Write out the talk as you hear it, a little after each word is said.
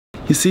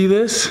You see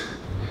this?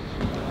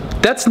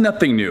 That's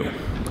nothing new.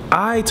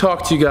 I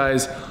talk to you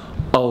guys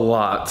a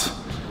lot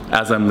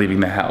as I'm leaving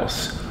the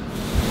house.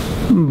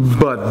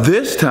 But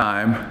this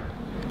time,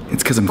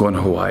 it's because I'm going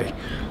to Hawaii.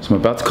 So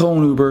I'm about to call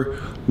an Uber,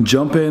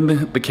 jump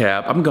in the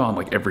cab. I'm gone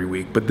like every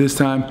week, but this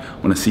time I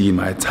want to see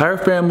my entire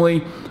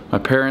family. My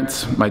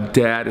parents, my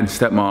dad and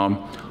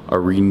stepmom are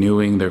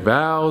renewing their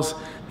vows.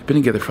 They've been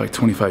together for like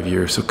 25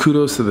 years, so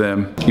kudos to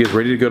them. You guys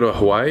ready to go to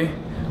Hawaii?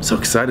 I'm so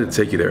excited to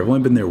take you there. I've only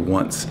been there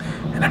once,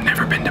 and I've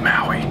never been to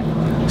Maui.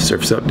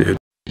 Surf's up, dude.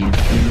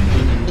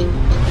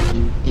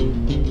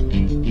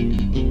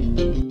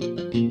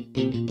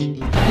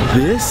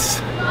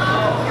 This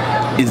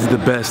is the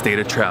best day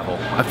to travel.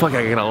 I feel like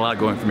I got a lot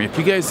going for me. If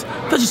you guys,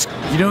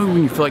 you know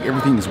when you feel like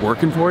everything is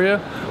working for you?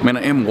 I mean,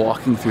 I am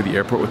walking through the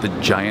airport with a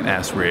giant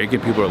ass rig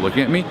and people are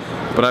looking at me,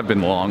 but I've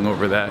been long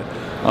over that.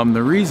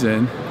 The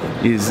reason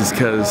is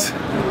because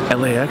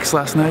LAX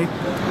last night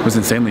was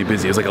insanely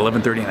busy. It was like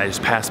 11:30 and I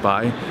just passed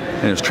by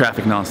and there was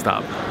traffic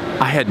nonstop.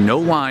 I had no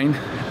line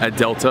at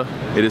Delta,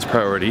 it is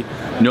priority.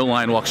 No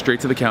line, walked straight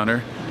to the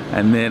counter.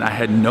 And then I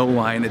had no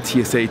line at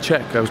TSA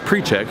check. I was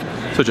pre-check,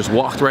 so just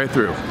walked right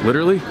through.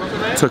 Literally,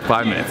 took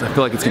 5 minutes. I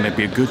feel like it's gonna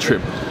be a good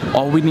trip.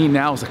 All we need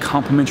now is a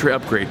complimentary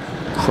upgrade.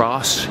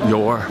 Cross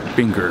your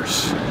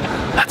fingers.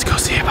 Let's go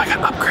see if I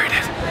got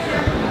upgraded.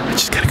 I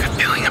just got a good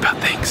feeling about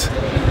things.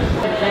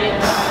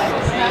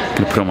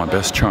 Gonna put on my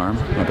best charm,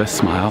 my best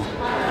smile.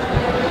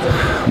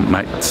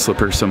 Might slip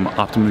her some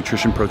Optimum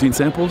Nutrition protein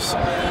samples,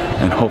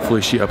 and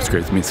hopefully she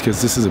upgrades me, because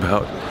this is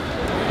about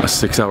a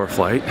 6-hour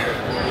flight.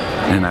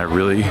 And I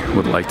really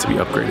would like to be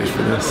upgraded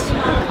for this.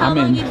 How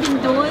long you been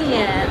doing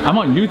it? I'm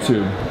on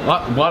YouTube. A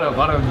lot of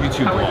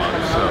YouTube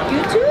vlogs. So.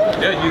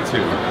 YouTube? Yeah,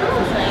 YouTube.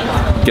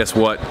 Guess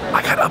what?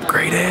 I got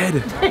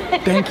upgraded.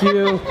 Thank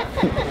you.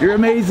 You're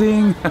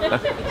amazing.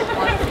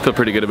 Feel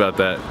pretty good about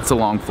that. It's a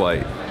long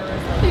flight.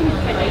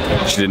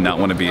 She did not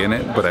want to be in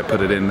it, but I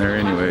put it in there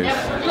anyways.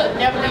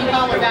 Never been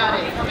home without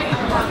it.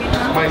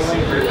 My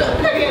secret.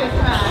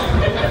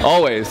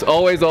 Always,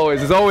 always,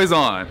 always. It's always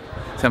on.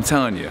 So I'm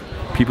telling you.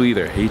 People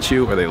either hate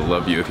you or they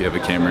love you if you have a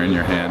camera in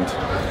your hand.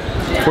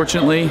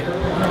 Fortunately,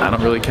 I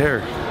don't really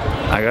care.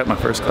 I got my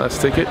first class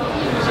ticket.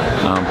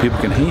 People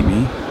can hate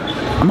me.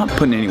 I'm not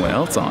putting anyone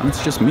else on,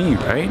 it's just me,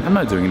 right? I'm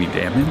not doing any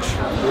damage.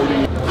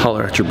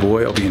 Holler at your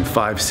boy, I'll be in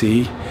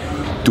 5C,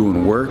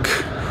 doing work,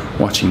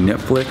 watching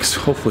Netflix.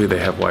 Hopefully they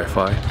have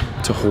Wi-Fi.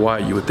 To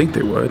Hawaii, you would think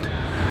they would.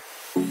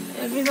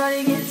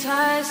 Everybody gets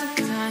tired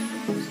sometimes.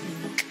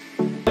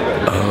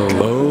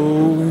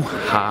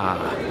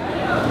 Aloha.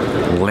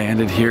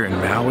 Landed here in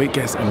Maui.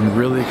 Guys, I'm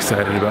really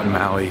excited about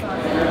Maui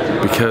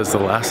because the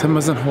last time I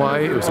was in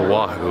Hawaii, it was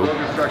Oahu,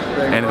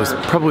 and it was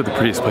probably the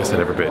prettiest place I'd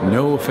ever been.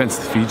 No offense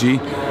to Fiji.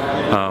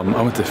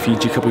 I went to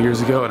Fiji a couple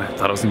years ago and I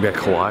thought I was gonna be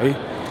like Hawaii,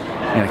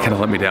 and it kind of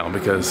let me down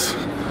because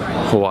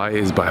Hawaii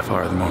is by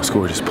far the most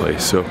gorgeous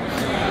place. So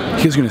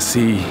you guys are gonna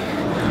see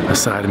a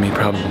side of me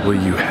probably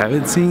you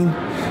haven't seen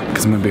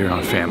because I'm gonna be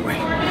around family.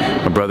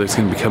 My brother's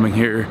gonna be coming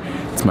here.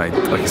 It's like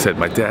I said,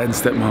 my dad and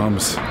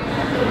stepmom's.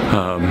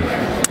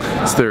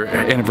 It's their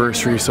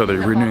anniversary, so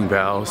they're renewing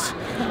vows.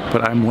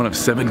 But I'm one of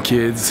 7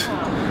 kids.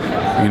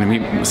 I'm gonna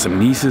meet some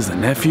nieces and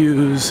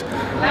nephews.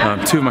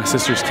 2 of my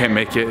sisters can't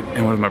make it,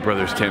 and 1 of my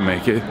brothers can't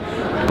make it.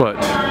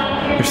 But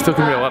there's still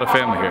gonna be a lot of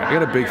family here. I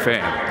got a big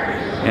fan,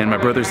 and my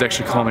brother's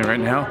actually calling me right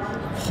now.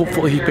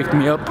 Hopefully he picked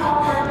me up.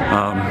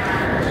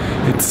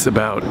 It's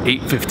about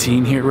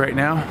 8:15 here right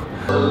now.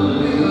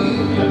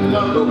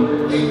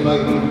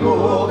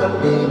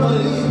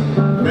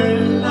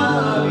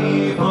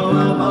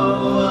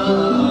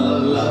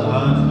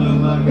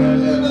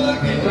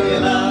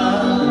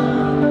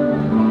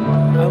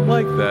 I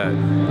like that.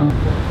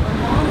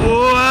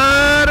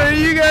 What are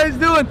you guys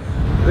doing?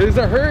 There's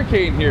a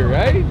hurricane here,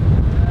 right?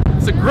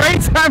 It's a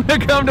great time to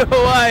come to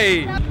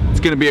Hawaii. It's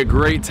gonna be a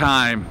great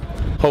time.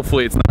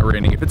 Hopefully it's not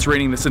raining. If it's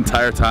raining this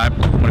entire time,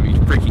 I'm gonna be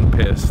freaking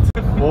pissed.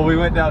 Well, we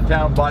went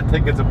downtown, bought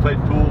tickets and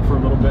played pool for a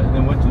little bit and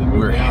then went to the movie.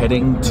 We're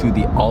heading to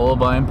the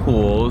Olivine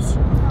Pools.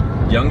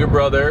 Younger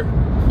brother,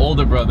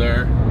 older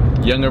brother,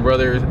 younger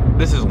brother.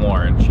 This is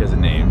Lauren, she has a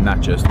name, not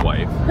just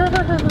wife.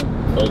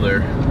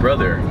 Older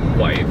brother,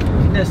 wife,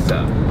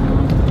 Nissa.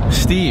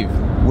 Steve,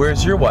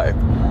 where's your wife?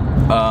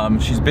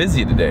 She's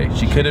busy today.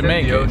 She couldn't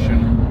make it.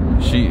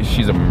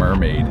 She's a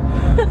mermaid.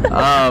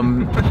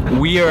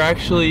 We are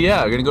actually,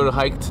 gonna go to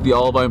hike to the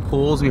Olivine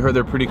Pools. We heard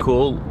they're pretty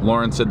cool.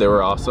 Lauren said they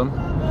were awesome.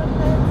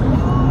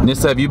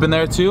 Nissa, have you been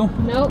there too?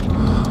 Nope.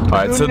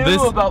 Alright, so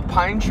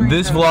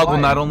this vlog will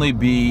not only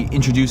be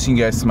introducing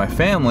you guys to my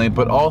family,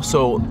 but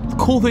also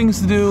cool things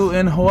to do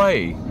in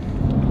Hawaii.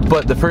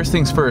 But the first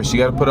things first, you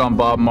gotta put on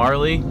Bob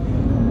Marley,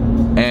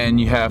 and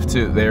you have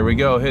to, there we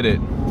go, hit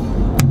it.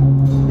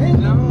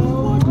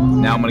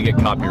 Now I'm gonna get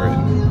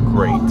copywritten.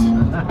 Great.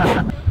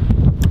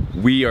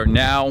 We are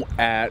now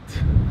at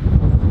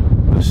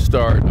the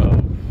start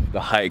of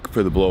the hike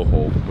for the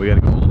blowhole. We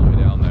gotta go all the way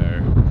down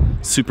there.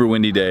 Super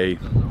windy day.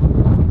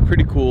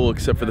 Pretty cool,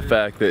 except for the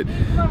fact that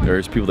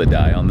there's people that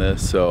die on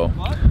this. So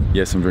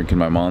yes, I'm drinking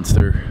my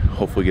Monster.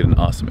 hopefully get an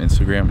awesome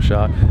Instagram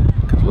shot.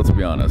 Because let's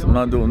be honest, I'm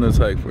not doing this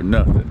hike for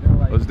nothing.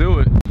 Let's do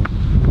it.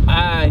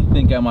 I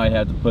think I might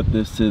have to put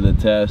this to the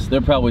test. They're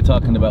probably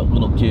talking about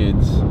little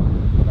kids.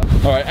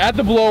 All right, at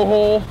the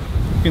blowhole,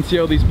 you can see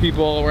all these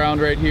people all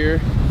around right here.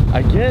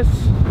 I guess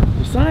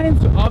the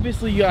signs,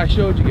 obviously, I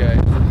showed you guys.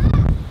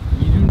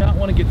 You do not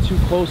want to get too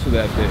close to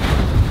that thing.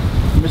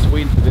 I'm just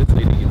waiting for this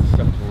lady to get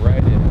sucked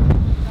right in.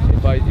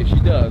 If she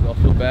does, I'll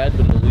feel bad,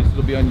 but at least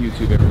it'll be on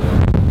YouTube,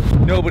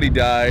 everyone. Nobody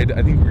died.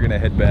 I think we're gonna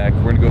head back.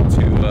 We're gonna go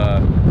to,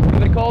 what are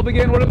they called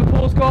again? What are the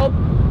pools called?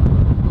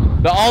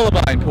 The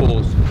Olivine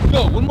pools.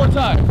 Go, one more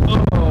time.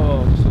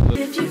 Oh,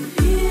 If you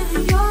feel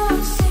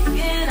you're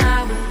sinking,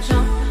 I will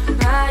jump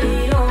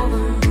right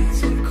over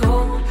into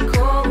cold,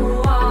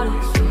 cold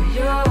water for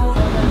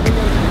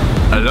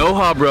you.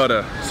 Aloha,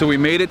 brother. So we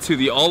made it to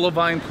the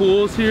Olivine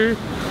pools here.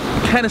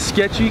 Kind of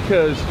sketchy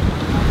because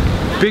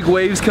big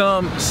waves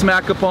come,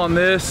 smack up on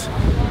this.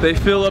 They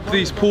fill up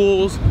these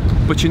pools,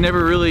 but you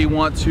never really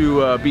want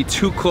to be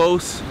too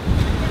close.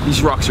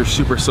 These rocks are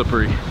super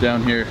slippery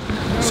down here.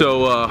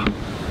 So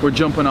we're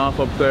jumping off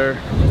up there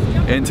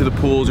into the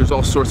pools. There's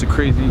all sorts of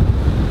crazy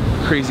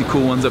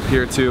cool ones up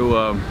here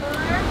too.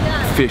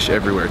 Fish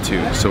everywhere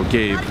too. So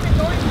Gabe,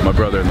 my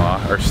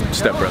brother-in-law, or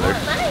stepbrother,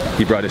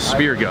 he brought his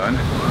spear gun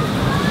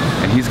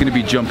and he's gonna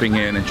be jumping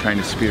in and trying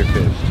to spear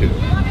fish too.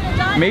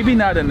 Maybe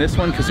not in this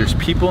one because there's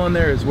people in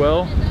there as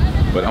well,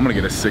 but I'm gonna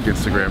get a sick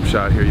Instagram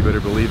shot here, you better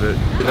believe it.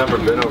 You've never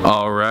been over.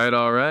 All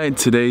right,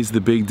 today's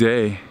the big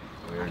day.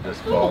 We're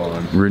just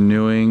following.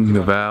 Renewing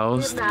the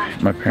vows.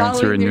 My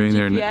parents are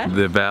renewing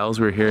the vows.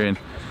 We're here in,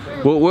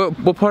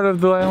 what part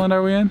of the island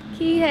are we in?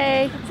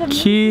 Kihei.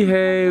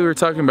 Kihei. We were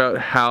talking about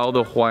how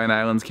the Hawaiian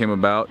Islands came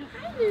about.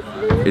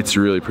 It's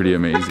really pretty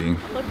amazing.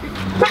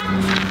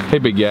 Hey,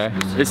 big guy.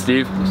 Hey,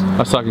 Steve. I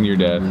was talking to your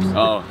dad.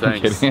 Oh,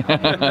 thanks.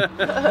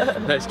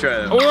 Nice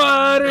try.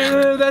 What?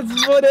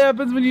 That's what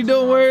happens when you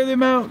don't wear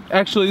them out.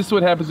 Actually, this is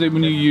what happens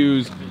when you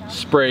use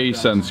spray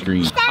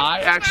sunscreen. I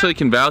actually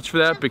can vouch for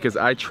that because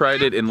I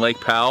tried it in Lake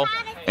Powell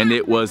and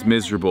it was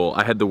miserable.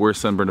 I had the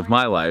worst sunburn of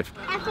my life.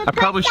 I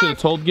probably should have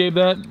told Gabe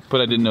that, but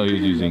I didn't know he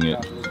was using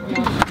it.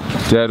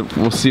 Dad,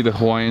 we'll see the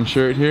Hawaiian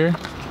shirt here.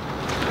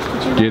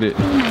 Get it.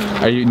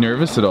 Are you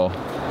nervous at all?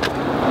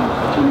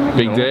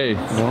 Big day.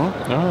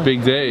 No.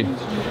 Big day.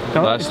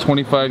 Last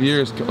 25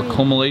 years, a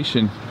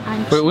culmination.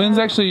 Wait, when's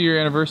actually your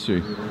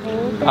anniversary?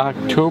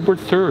 October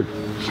 3rd.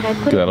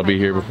 That'll be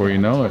here before you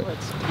know it.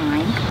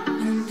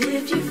 And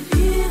if you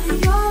feel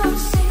you're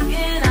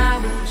sinking, I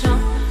will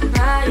jump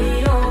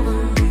right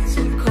over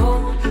into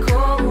cold,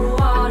 cold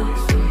water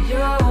for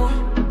you.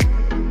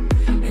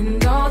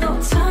 And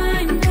although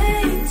time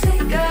may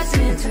take us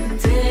into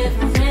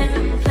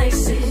different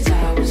places,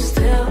 I will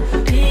still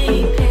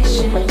be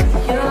patient with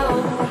you.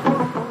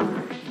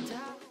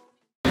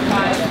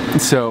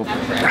 So,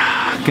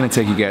 gonna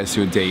take you guys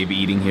to a day of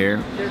eating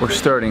here. We're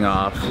starting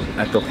off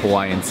at the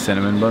Hawaiian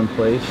cinnamon bun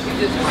place.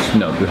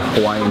 No, the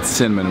Hawaiian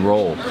cinnamon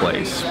roll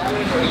place.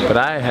 But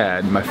I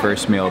had my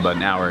first meal about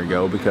an hour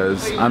ago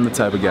because I'm the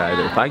type of guy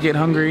that if I get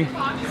hungry,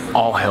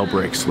 all hell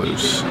breaks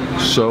loose.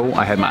 So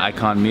I had my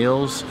Icon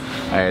meals.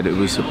 It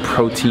was a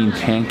protein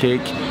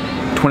pancake,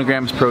 20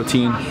 grams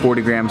protein,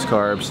 40 grams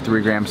carbs,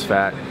 3 grams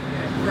fat.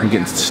 I'm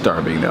getting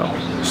starving though.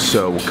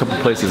 So a couple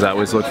places I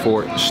always look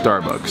for,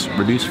 Starbucks.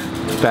 Reduced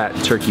fat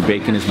turkey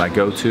bacon is my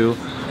go-to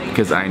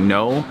because I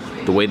know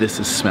the way this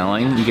is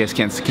smelling, you guys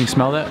can you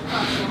smell that?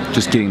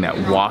 Just getting that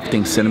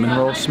wafting cinnamon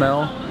roll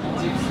smell.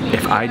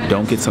 If I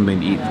don't get something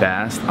to eat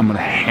fast, I'm gonna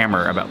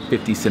hammer about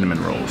 50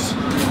 cinnamon rolls.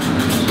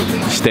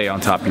 Stay on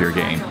top of your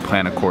game,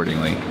 plan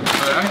accordingly.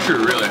 They're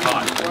actually really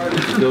hot.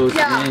 Goes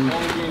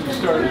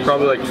in.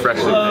 Probably like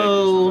freshly baked.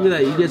 Oh, look at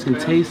that. You guys can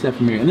taste that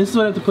from here. And this is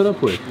what I have to put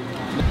up with.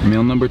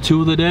 Meal number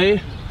 2 of the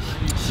day,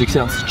 6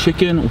 ounces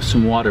chicken with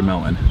some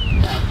watermelon.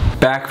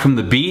 Back from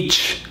the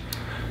beach,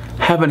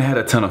 haven't had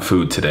a ton of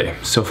food today.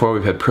 So far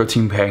we've had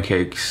protein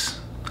pancakes.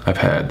 I've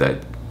had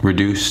that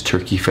reduced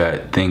turkey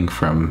fat thing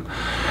from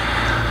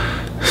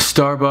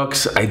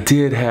Starbucks. I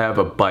did have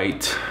a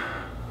bite,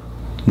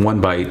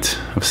 1 bite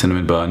of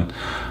cinnamon bun.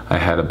 I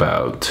had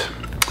about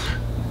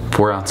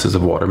 4 ounces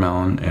of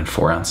watermelon and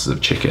 4 ounces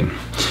of chicken.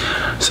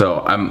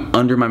 So I'm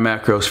under my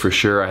macros for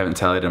sure. I haven't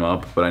tallied them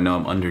up, but I know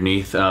I'm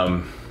underneath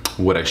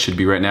what I should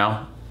be right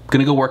now.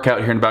 Gonna go work out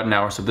here in about an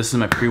hour, so this is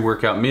my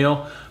pre-workout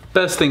meal.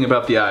 Best thing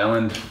about the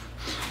island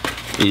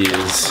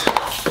is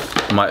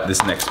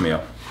this next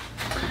meal.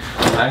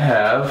 I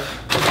have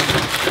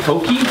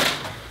poke,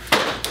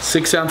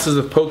 6 ounces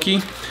of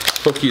poke.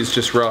 Poke is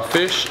just raw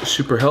fish,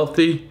 super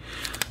healthy,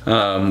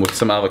 with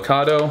some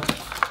avocado.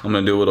 I'm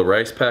gonna do a little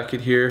rice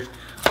packet here.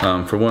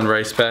 For 1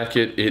 rice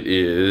packet, it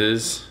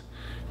is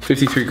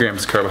 53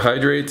 grams of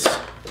carbohydrates,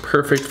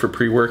 perfect for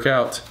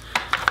pre-workout.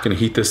 Gonna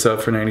heat this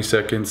up for 90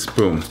 seconds,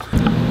 boom.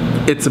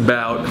 It's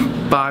about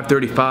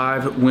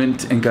 5:35,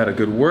 went and got a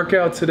good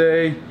workout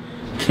today,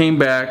 came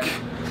back,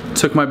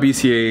 took my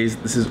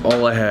BCAAs. This is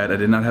all I had. I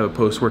did not have a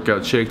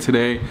post-workout shake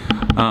today.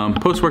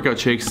 Post-workout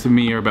shakes to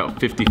me are about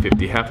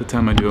 50-50. Half the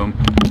time I do them,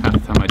 half the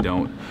time I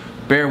don't.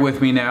 Bear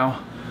with me now.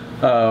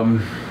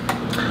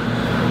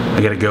 I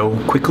gotta go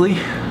quickly.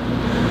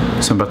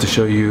 So I'm about to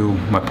show you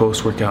my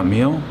post-workout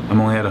meal. I'm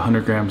only at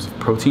 100 grams of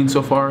protein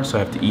so far, so I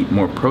have to eat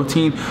more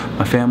protein.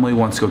 My family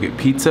wants to go get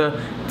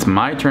pizza. It's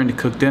my turn to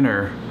cook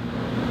dinner.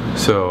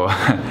 So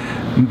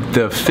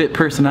the fit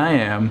person I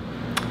am,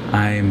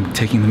 I'm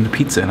taking them to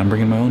pizza and I'm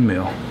bringing my own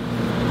meal.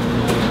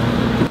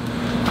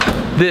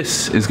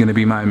 This is gonna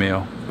be my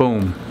meal.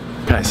 Boom.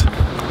 Guys,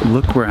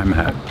 look where I'm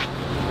at.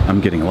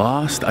 I'm getting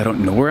lost. I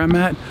don't know where I'm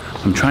at.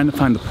 I'm trying to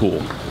find the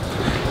pool.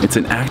 It's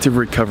an active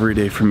recovery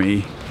day for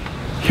me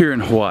here in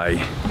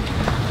Hawaii.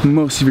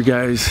 Most of you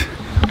guys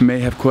may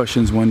have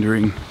questions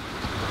wondering,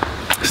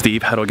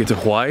 Steve, how do I get to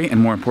Hawaii? And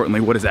more importantly,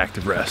 what is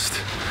active rest?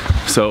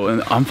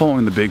 So I'm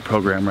following the big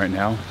program right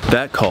now.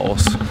 That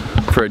calls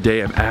for a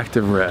day of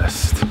active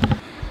rest.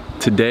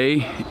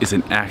 Today is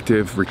an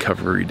active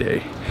recovery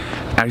day.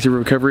 Active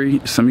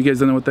recovery, some of you guys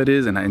don't know what that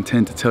is, and I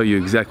intend to tell you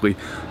exactly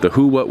the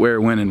who, what,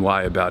 where, when, and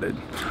why about it.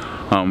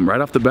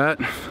 Right off the bat,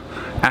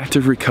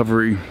 active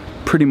recovery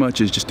pretty much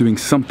is just doing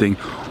something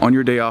on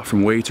your day off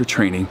from weights or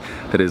training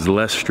that is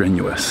less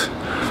strenuous.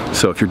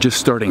 So if you're just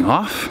starting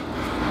off,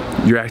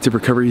 your active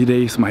recovery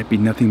days might be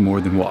nothing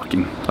more than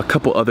walking. A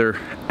couple other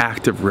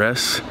active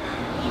rest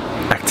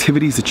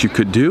activities that you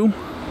could do: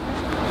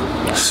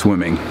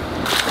 swimming.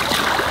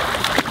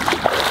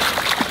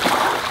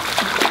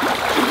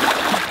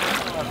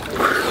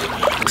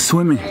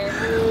 Swimming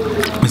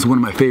is one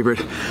of my favorite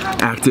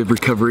active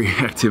recovery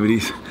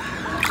activities.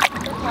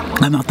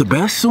 I'm not the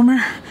best swimmer,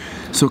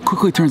 so it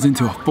quickly turns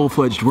into a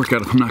full-fledged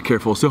workout if I'm not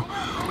careful. So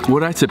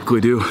what I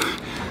typically do,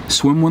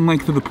 swim one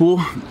length of the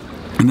pool,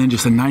 and then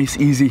just a nice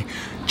easy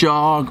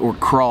jog or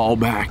crawl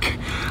back,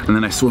 and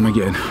then I swim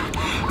again.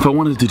 If I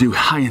wanted to do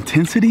high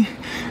intensity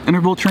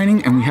interval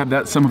training, and we have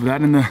that, some of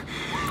that in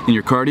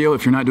your cardio,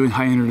 if you're not doing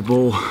high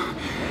interval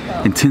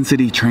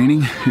intensity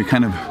training, you're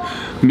kind of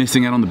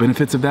missing out on the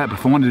benefits of that. But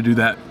if I wanted to do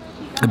that,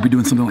 I'd be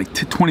doing something like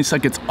 20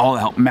 seconds all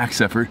out,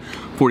 max effort,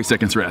 40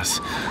 seconds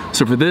rest.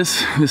 So for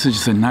this is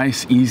just a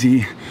nice,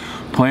 easy,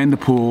 play in the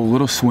pool,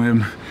 little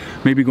swim,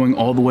 maybe going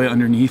all the way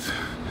underneath.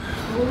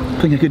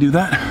 Think I could do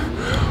that?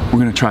 We're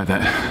gonna try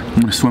that.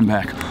 I'm gonna swim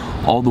back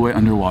all the way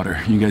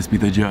underwater. You guys be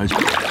the judge.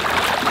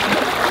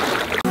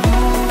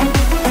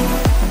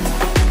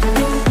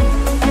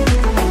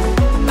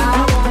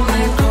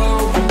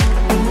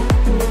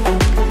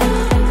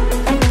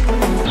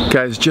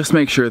 Guys, just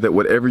make sure that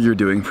whatever you're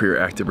doing for your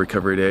active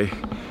recovery day,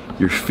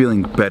 you're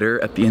feeling better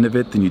at the end of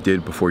it than you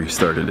did before you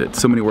started it.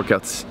 So many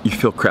workouts, you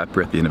feel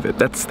crappier at the end of it.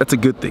 That's a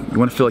good thing. You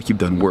want to feel like you've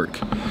done work.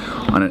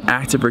 On an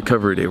active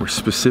recovery day, we're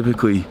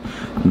specifically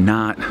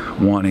not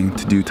wanting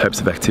to do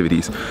types of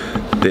activities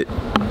that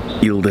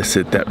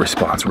elicit that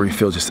response where you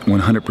feel just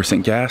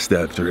 100% gassed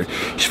after it.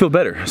 You should feel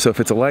better. So if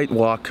it's a light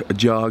walk, a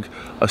jog,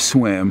 a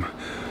swim,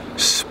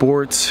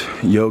 sports,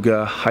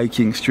 yoga,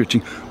 hiking,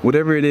 stretching,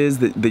 whatever it is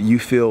that you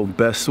feel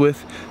best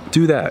with,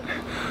 do that.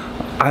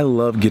 I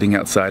love getting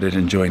outside and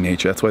enjoying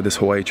nature. That's why this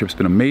Hawaii trip's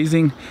been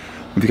amazing.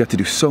 We've got to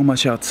do so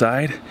much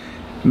outside.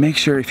 Make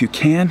sure, if you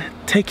can,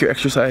 take your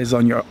exercise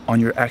on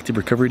your active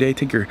recovery day,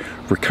 take your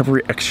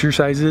recovery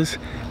exercises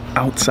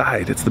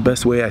outside. It's the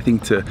best way, I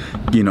think, to,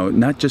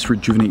 not just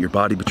rejuvenate your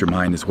body, but your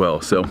mind as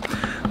well. So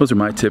those are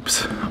my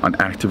tips on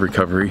active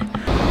recovery.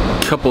 A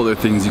couple other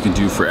things you can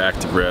do for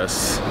active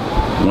rest.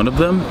 One of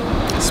them,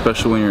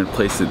 especially when you're in a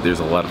place that there's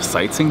a lot of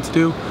sightseeing to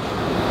do,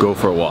 go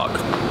for a walk.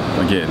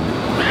 Again,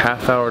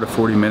 half hour to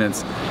 40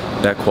 minutes,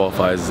 that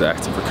qualifies as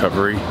active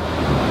recovery.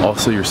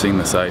 Also, you're seeing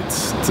the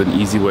sights. It's an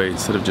easy way,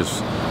 instead of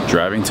just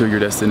driving to your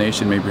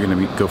destination, maybe you're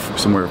gonna go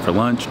somewhere for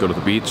lunch, go to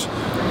the beach,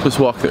 just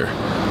walk there.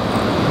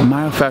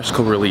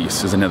 Myofascial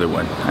release is another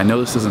one. I know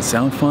this doesn't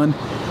sound fun.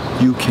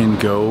 You can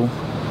go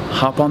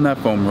hop on that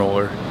foam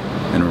roller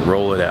and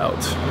roll it out.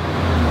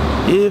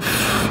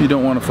 If you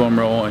don't want a foam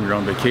roll and you're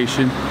on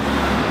vacation,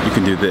 you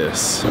can do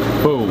this.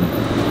 Boom.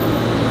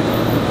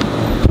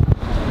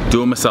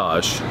 Do a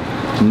massage.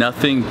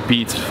 Nothing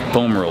beats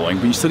foam rolling,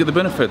 but you still get the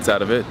benefits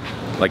out of it,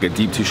 like a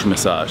deep tissue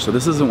massage. So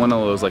this isn't one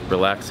of those like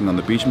relaxing on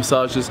the beach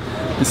massages.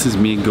 This is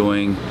me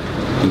going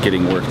and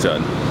getting work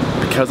done.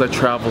 Because I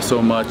travel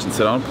so much and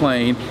sit on a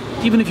plane,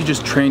 even if you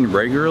just train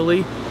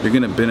regularly, you're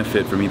gonna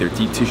benefit from either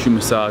deep tissue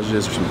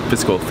massages or some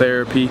physical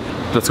therapy.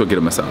 Let's go get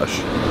a massage.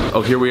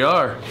 Oh, here we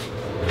are.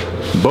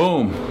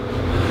 Boom.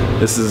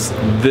 This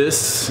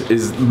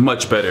is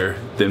much better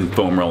than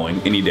foam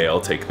rolling. Any day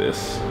I'll take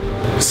this.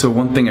 So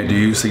one thing I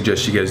do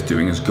suggest you guys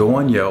doing is go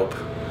on Yelp,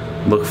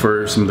 look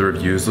for some of the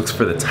reviews, look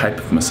for the type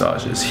of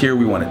massages. Here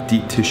we want a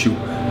deep tissue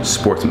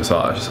sports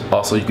massage.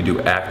 Also, you can do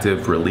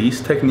active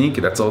release technique.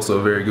 That's also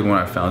a very good one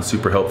I found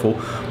super helpful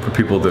for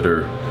people that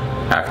are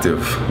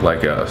active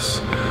like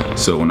us.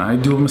 So when I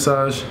do a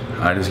massage,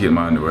 I just get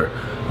my underwear.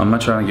 I'm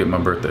not trying to get my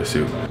birthday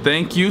suit.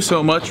 Thank you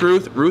so much,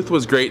 Ruth. Ruth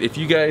was great. If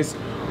you guys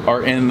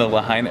are in the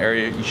Lahaina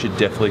area, you should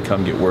definitely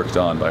come get worked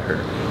on by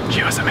her.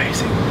 She was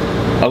amazing.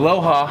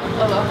 Aloha.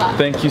 Aloha.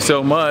 Thank you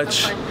so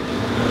much.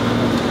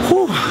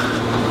 Whew.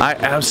 I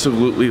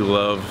absolutely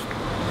love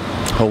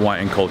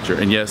Hawaiian culture.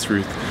 And yes,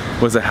 Ruth,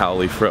 was a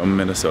haole from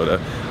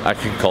Minnesota. I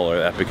could call her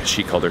that because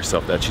she called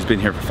herself that. She's been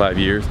here for 5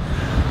 years.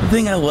 The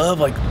thing I love,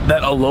 like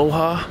that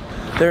aloha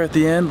there at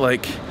the end,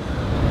 like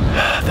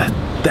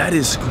that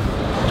is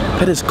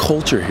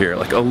culture here.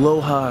 Like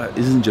aloha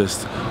isn't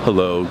just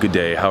hello, good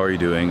day, how are you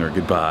doing, or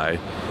goodbye.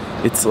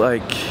 It's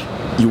like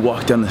you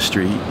walk down the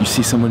street, you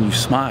see someone, you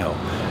smile,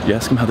 you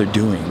ask them how they're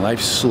doing.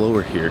 Life's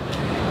slower here.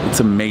 It's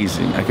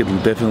amazing. I could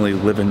definitely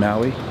live in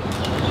Maui,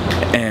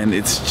 and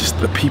it's just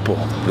the people,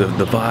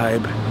 the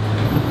vibe,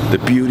 the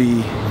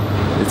beauty.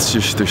 It's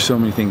just, there's so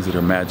many things that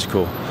are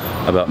magical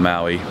about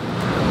Maui.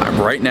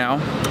 Right now,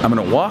 I'm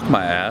gonna walk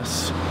my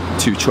ass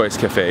to Choice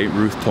Cafe.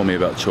 Ruth told me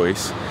about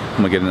Choice. I'm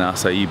gonna get an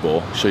acai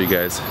bowl, show you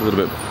guys a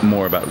little bit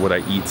more about what I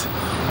eat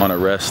on a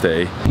rest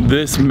day.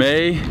 This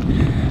may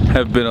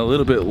have been a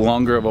little bit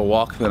longer of a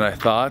walk than I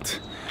thought,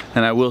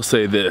 and I will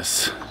say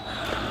this,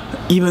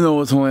 even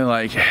though it's only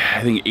like,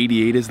 I think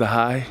 88 is the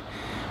high,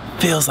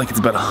 feels like it's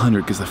about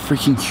 100 because the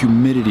freaking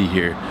humidity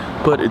here.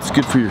 But it's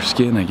good for your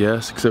skin, I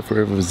guess, except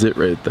for a zit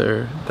right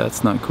there.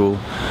 That's not cool.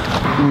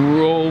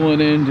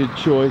 Rolling into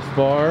Choice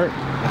Bar.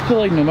 I feel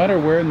like no matter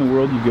where in the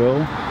world you go,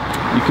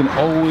 you can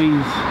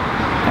always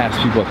ask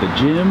people at the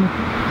gym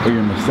or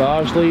your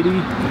massage lady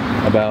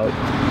about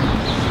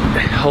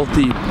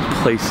healthy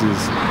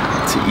places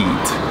to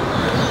eat.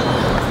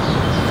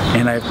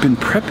 And I've been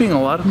prepping a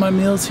lot of my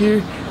meals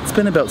here. It's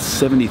been about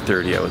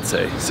 70-30, I would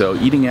say. So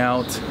eating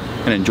out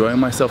and enjoying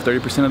myself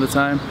 30% of the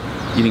time,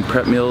 eating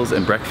prep meals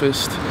and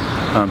breakfast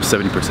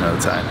 70% of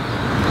the time.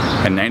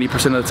 And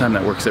 90% of the time,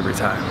 that works every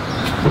time.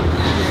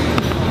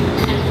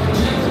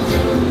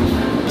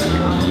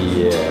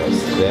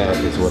 Yes, that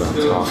is what I'm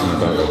talking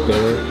about right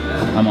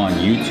there. I'm on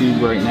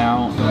YouTube right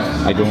now.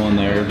 I go on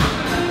there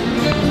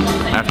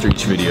after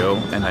each video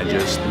and I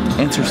just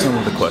answer some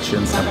of the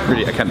questions.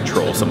 I kind of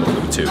troll some of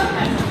them too.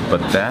 But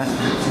that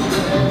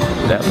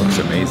looks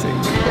amazing.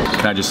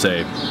 Can I just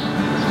say,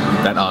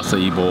 that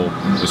acai bowl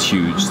was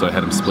huge, so I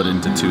had them split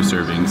into 2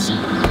 servings.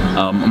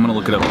 I'm gonna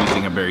look it up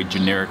using a very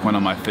generic one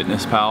on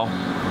MyFitnessPal.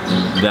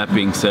 That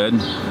being said,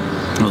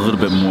 a little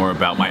bit more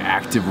about my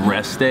active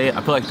rest day.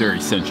 I feel like they're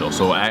essential.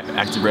 So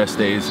active rest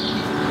days,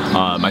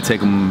 I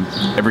take them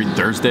every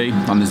Thursday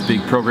on this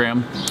big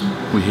program.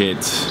 We hit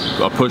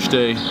a push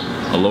day,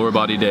 a lower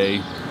body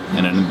day,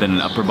 and then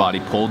an upper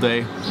body pull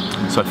day.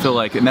 So I feel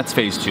like, and that's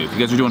phase 2. If you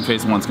guys are doing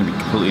phase 1, it's gonna be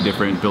completely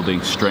different,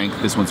 building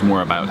strength. This one's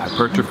more about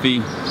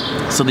hypertrophy.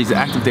 So these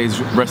active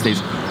days, rest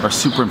days, are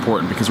super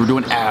important because we're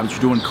doing abs,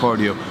 we're doing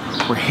cardio,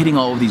 we're hitting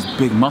all of these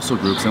big muscle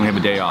groups, and we have a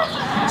day off.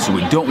 So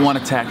we don't want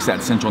to tax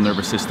that central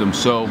nervous system.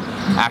 So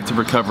active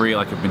recovery,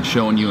 like I've been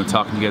showing you and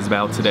talking to you guys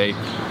about today,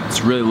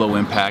 it's really low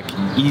impact,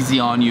 easy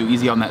on you,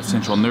 easy on that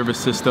central nervous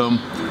system.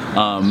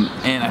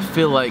 And I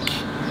feel like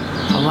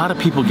a lot of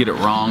people get it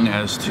wrong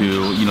as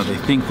to, you know, they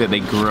think that they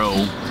grow,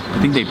 I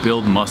think they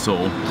build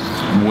muscle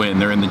when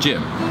they're in the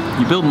gym.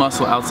 You build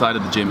muscle outside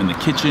of the gym, in the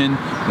kitchen,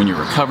 when you're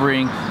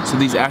recovering. So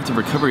these active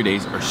recovery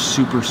days are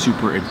super,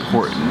 super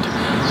important.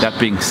 That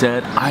being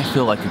said, I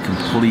feel like a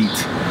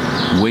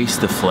complete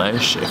waste of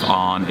flesh if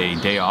on a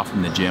day off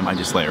from the gym, I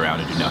just lay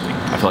around and do nothing.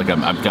 I feel like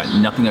I've got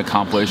nothing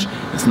accomplished.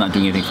 It's not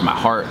doing anything for my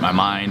heart, my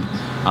mind.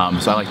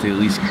 So I like to at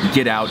least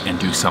get out and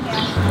do something.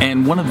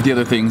 And one of the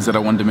other things that I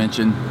wanted to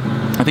mention,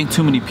 I think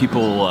too many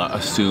people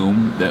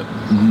assume that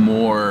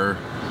more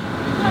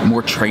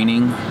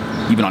training,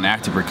 even on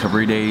active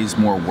recovery days,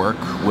 more work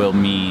will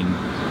mean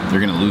you're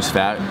gonna lose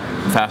fat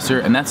faster,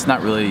 and that's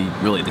not really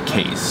the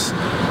case.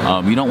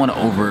 You don't want to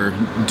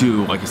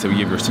overdo, like I said, you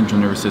have your central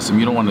nervous system,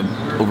 you don't want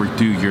to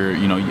overdo your,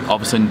 you know, all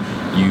of a sudden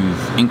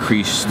you've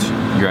increased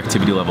your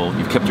activity level,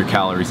 you've kept your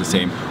calories the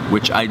same,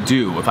 which I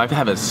do. If I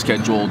have a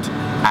scheduled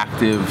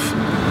active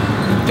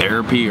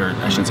therapy, or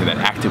I shouldn't say that,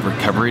 active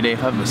recovery day, if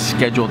I have a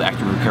scheduled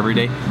active recovery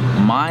day,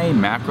 my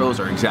macros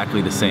are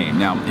exactly the same.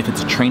 Now, if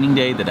it's a training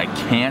day that I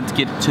can't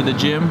get to the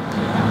gym,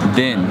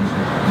 then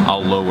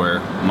I'll lower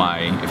my,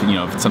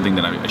 if it's something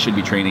that I should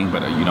be training,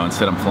 but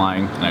instead I'm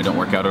flying and I don't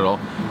work out at all,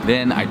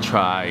 then I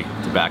try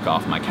to back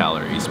off my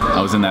calories.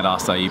 I was in that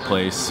acai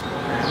place.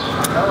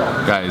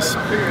 Guys,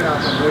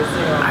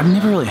 I've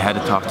never really had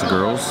to talk to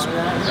girls.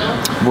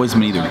 I've always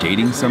been either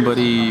dating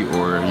somebody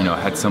or,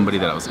 had somebody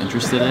that I was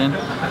interested in.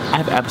 I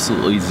have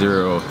absolutely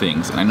zero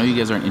things. And I know you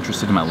guys aren't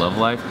interested in my love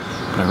life,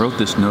 but I wrote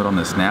this note on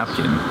this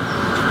napkin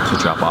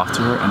to drop off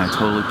to her, and I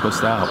totally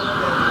pussed out.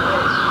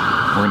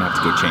 We're gonna have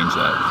to go change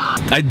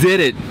that. I did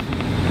it.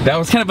 That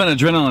was kind of an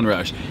adrenaline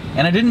rush.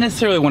 And I didn't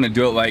necessarily want to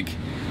do it like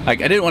I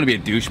didn't want to be a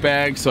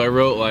douchebag, so I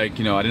wrote I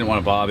didn't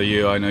want to bother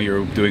you, I know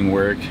you're doing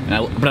work,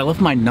 but I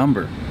left my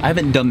number. I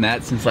haven't done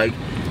that since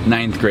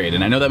 9th grade,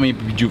 and I know that may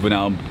be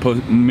juvenile.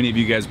 Many of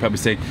you guys probably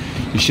say,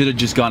 you should have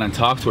just gone and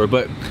talked to her,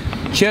 but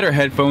she had her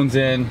headphones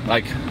in.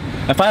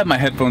 If I have my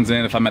headphones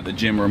in, if I'm at the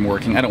gym or I'm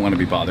working, I don't want to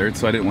be bothered,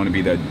 so I didn't want to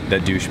be that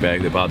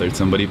douchebag that bothered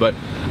somebody, but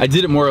I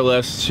did it more or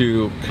less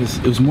because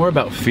it was more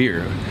about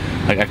fear.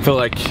 I feel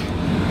like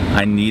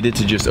I needed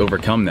to just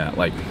overcome that.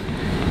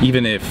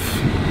 Even if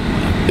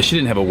she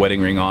didn't have a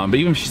wedding ring on, but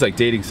even if she's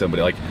dating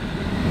somebody,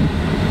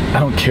 I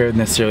don't care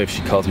necessarily if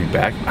she calls me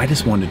back. I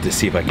just wanted to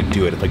see if I could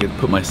do it, if I could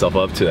put myself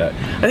up to that.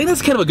 I think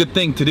that's kind of a good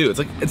thing to do. It's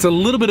like, it's a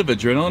little bit of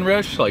adrenaline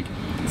rush. Like,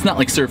 it's not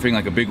like surfing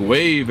like a big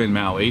wave in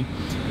Maui,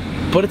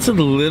 but it's a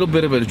little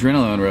bit of an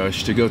adrenaline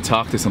rush to go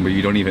talk to somebody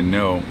you don't even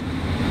know.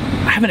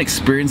 I haven't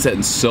experienced that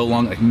in so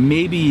long, like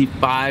maybe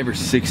 5 or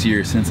 6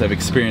 years since I've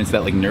experienced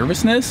that like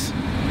nervousness.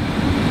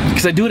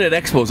 Because I do it at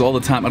expos all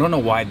the time. I don't know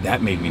why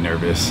that made me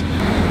nervous.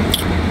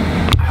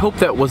 I hope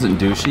that wasn't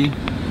douchey.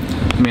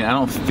 I mean, I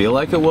don't feel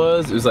like it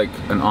was. It was like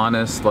an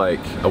honest, like,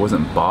 I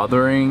wasn't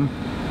bothering.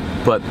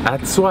 But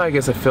that's why I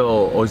guess I feel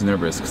always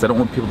nervous, because I don't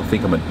want people to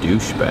think I'm a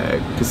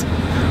douchebag. Because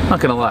I'm not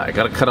gonna lie, I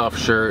got a cut off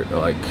shirt,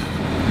 like,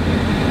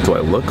 do I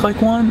look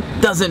like one?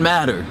 Doesn't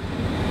matter.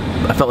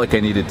 I felt like I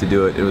needed to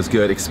do it. It was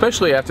good,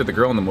 especially after the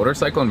girl on the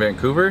motorcycle in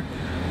Vancouver.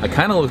 I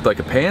kind of looked like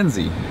a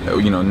pansy,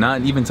 you know,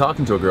 not even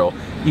talking to a girl,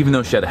 even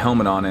though she had a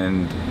helmet on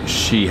and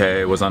she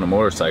was on a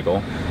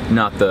motorcycle.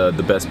 Not the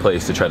best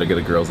place to try to get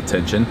a girl's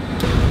attention.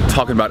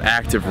 Talking about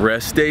active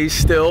rest days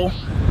still.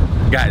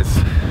 Guys,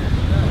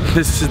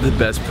 this is the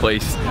best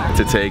place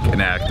to take an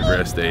active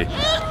rest day.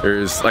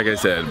 There's, like I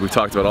said, we've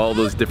talked about all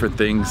those different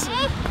things.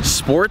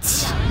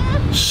 Sports,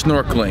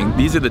 snorkeling.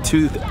 These are the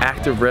 2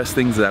 active rest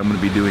things that I'm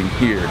gonna be doing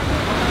here.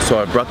 So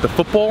I brought the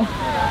football,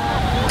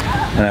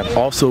 and I've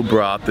also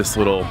brought this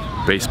little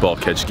baseball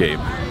catch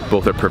game.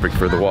 Both are perfect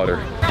for the water.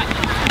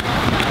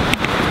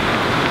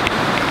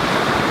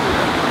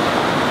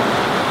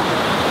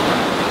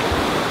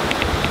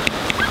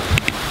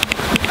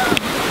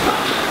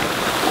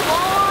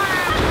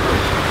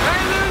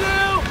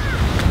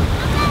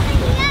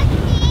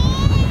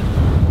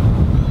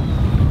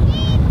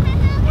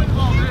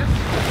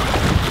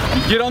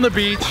 Get on the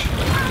beach,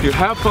 you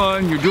have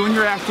fun, you're doing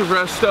your active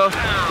rest stuff,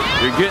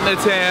 you're getting a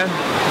tan.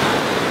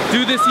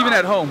 Do this even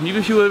at home,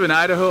 even if you live in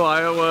Idaho,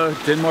 Iowa,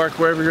 Denmark,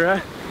 wherever you're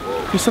at.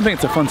 Do something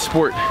that's a fun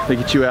sport that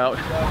gets you out,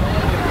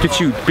 gets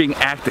you being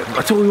active.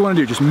 That's what we want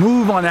to do, just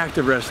move on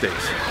active rest days.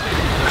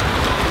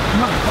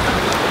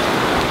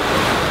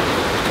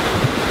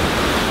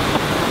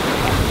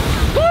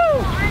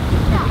 Woo!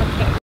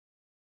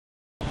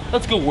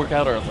 Let's go work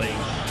out our legs.